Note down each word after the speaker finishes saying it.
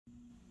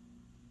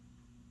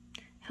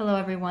Hello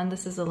everyone,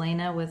 this is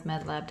Elena with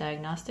Med Lab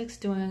Diagnostics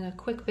doing a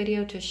quick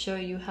video to show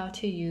you how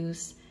to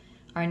use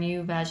our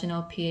new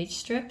vaginal pH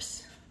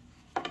strips.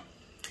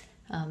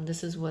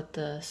 This is what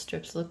the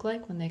strips look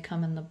like when they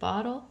come in the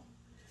bottle.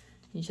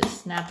 You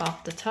just snap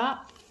off the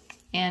top,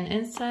 and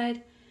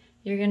inside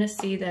you're going to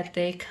see that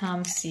they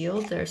come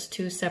sealed. There's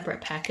two separate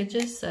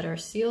packages that are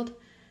sealed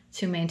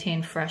to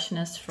maintain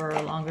freshness for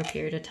a longer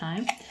period of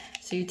time.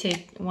 So you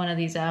take one of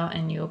these out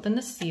and you open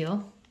the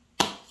seal,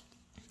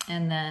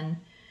 and then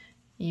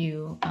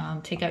you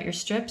take out your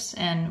strips,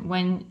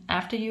 and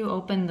after you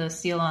open the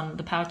seal on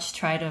the pouch,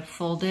 try to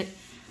fold it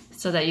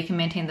so that you can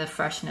maintain the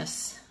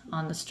freshness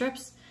on the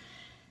strips.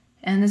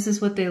 And this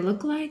is what they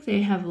look like.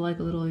 They have like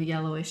a little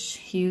yellowish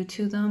hue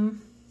to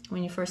them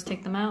when you first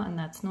take them out, and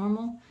that's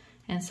normal.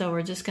 And so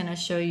we're just going to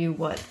show you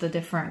what the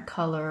different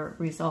color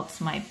results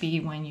might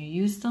be when you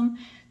use them.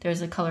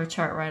 There's a color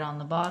chart right on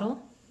the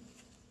bottle,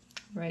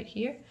 right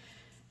here,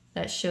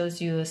 that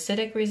shows you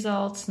acidic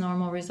results,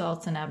 normal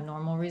results, and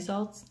abnormal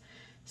results.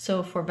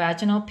 So for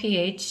vaginal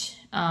pH,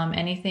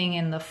 anything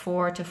in the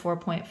 4 to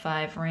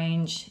 4.5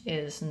 range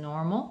is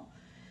normal.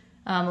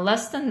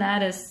 Less than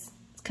that is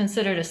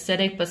considered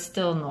acidic, but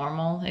still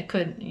normal.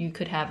 You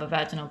could have a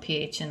vaginal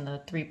pH in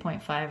the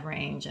 3.5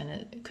 range,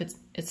 and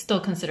it's still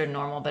considered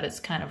normal, but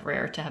it's kind of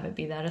rare to have it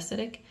be that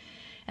acidic.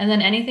 And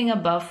then anything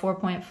above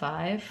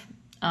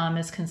 4.5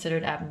 is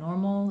considered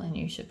abnormal, and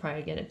you should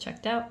probably get it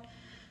checked out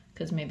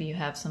because maybe you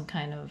have some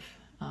kind of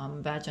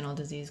vaginal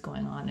disease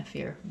going on if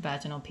your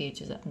vaginal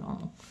pH is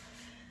abnormal.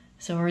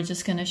 So we're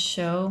just going to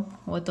show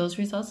what those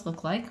results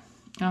look like.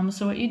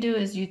 So what you do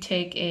is you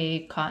take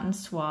a cotton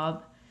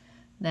swab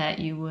that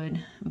you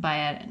would buy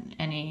at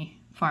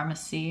any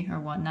pharmacy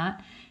or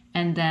whatnot,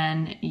 and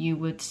then you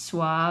would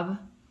swab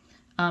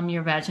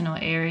your vaginal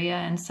area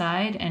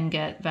inside and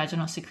get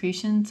vaginal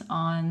secretions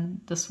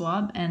on the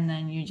swab, and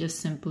then you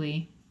just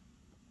simply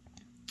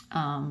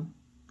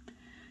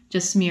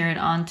just smear it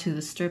onto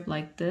the strip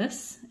like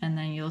this, and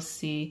then you'll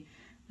see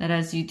that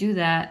as you do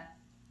that,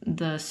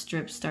 the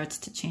strip starts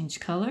to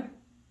change color.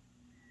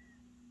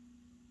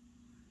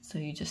 So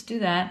you just do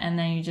that, and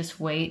then you just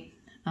wait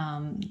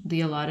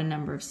the allotted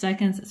number of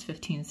seconds. It's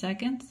 15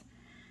 seconds.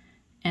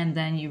 And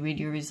then you read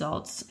your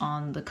results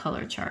on the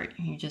color chart.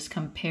 You just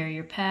compare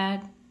your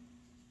pad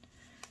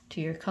to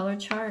your color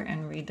chart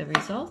and read the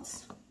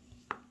results.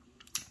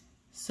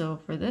 So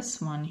for this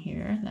one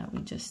here that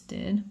we just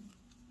did,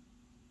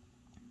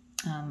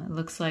 it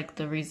looks like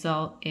the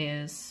result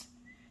is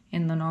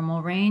in the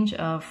normal range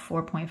of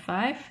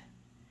 4.5.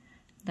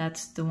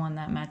 That's the one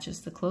that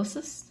matches the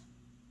closest.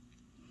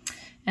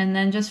 And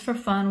then just for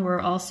fun, we're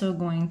also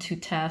going to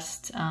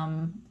test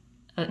an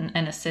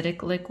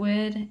acidic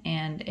liquid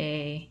and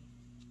an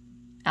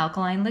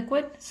alkaline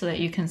liquid so that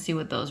you can see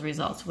what those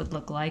results would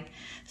look like.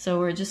 So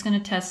we're just going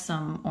to test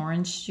some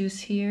orange juice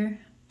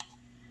here,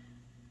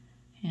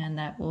 and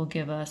that will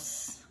give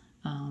us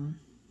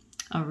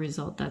a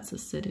result that's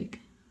acidic.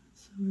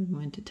 So we're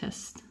going to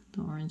test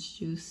the orange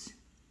juice.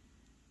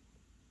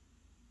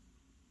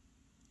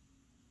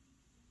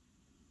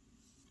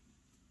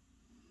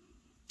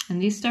 And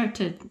these start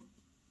to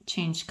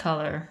change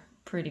color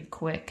pretty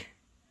quick,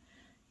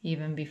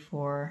 even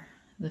before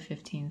the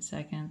 15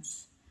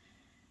 seconds.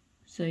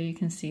 So you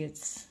can see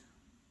it's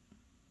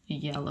a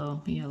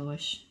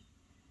yellowish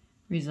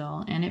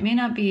result. And it may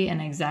not be an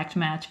exact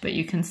match, but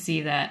you can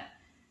see that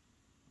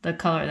the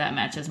color that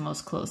matches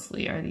most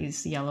closely are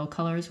these yellow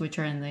colors, which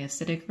are in the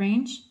acidic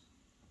range.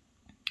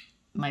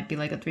 Might be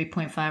like a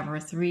 3.5 or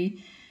a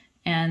 3.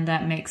 And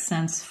that makes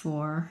sense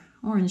for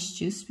orange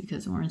juice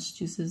because orange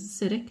juice is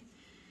acidic.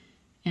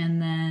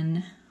 And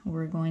then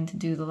we're going to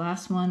do the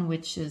last one,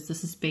 which is,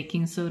 this is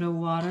baking soda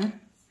water.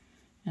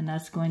 And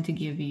that's going to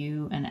give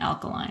you an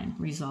alkaline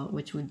result,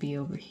 which would be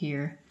over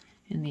here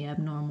in the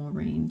abnormal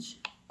range.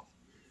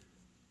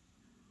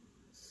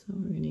 So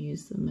we're going to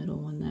use the middle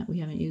one that we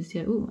haven't used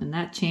yet. Ooh, and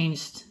that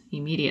changed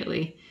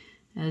immediately.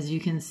 As you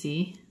can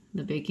see,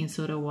 the baking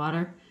soda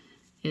water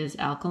is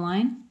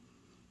alkaline.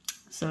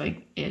 So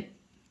it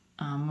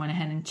went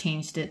ahead and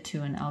changed it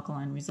to an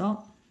alkaline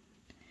result.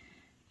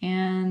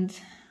 And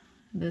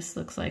this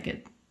looks like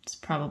it's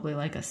probably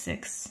like a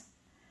 6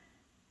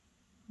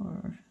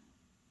 or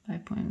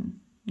 5 point.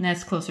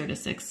 That's closer to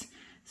 6.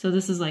 So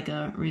this is like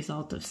a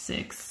result of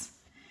 6.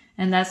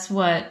 And that's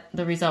what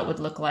the result would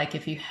look like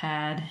if you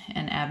had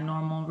an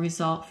abnormal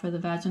result for the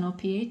vaginal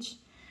pH.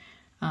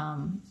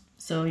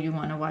 So you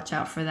want to watch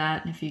out for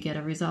that. If you get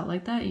a result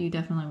like that, you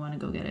definitely want to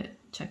go get it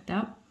checked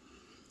out.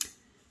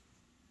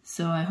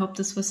 So I hope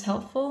this was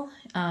helpful.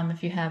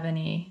 If you have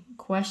any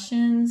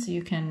questions,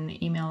 you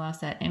can email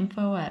us at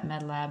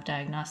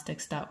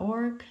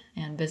info@medlabdiagnostics.org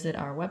and visit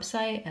our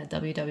website at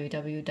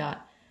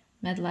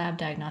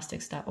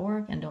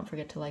www.medlabdiagnostics.org, and don't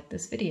forget to like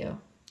this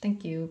video.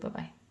 Thank you.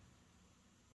 Bye-bye.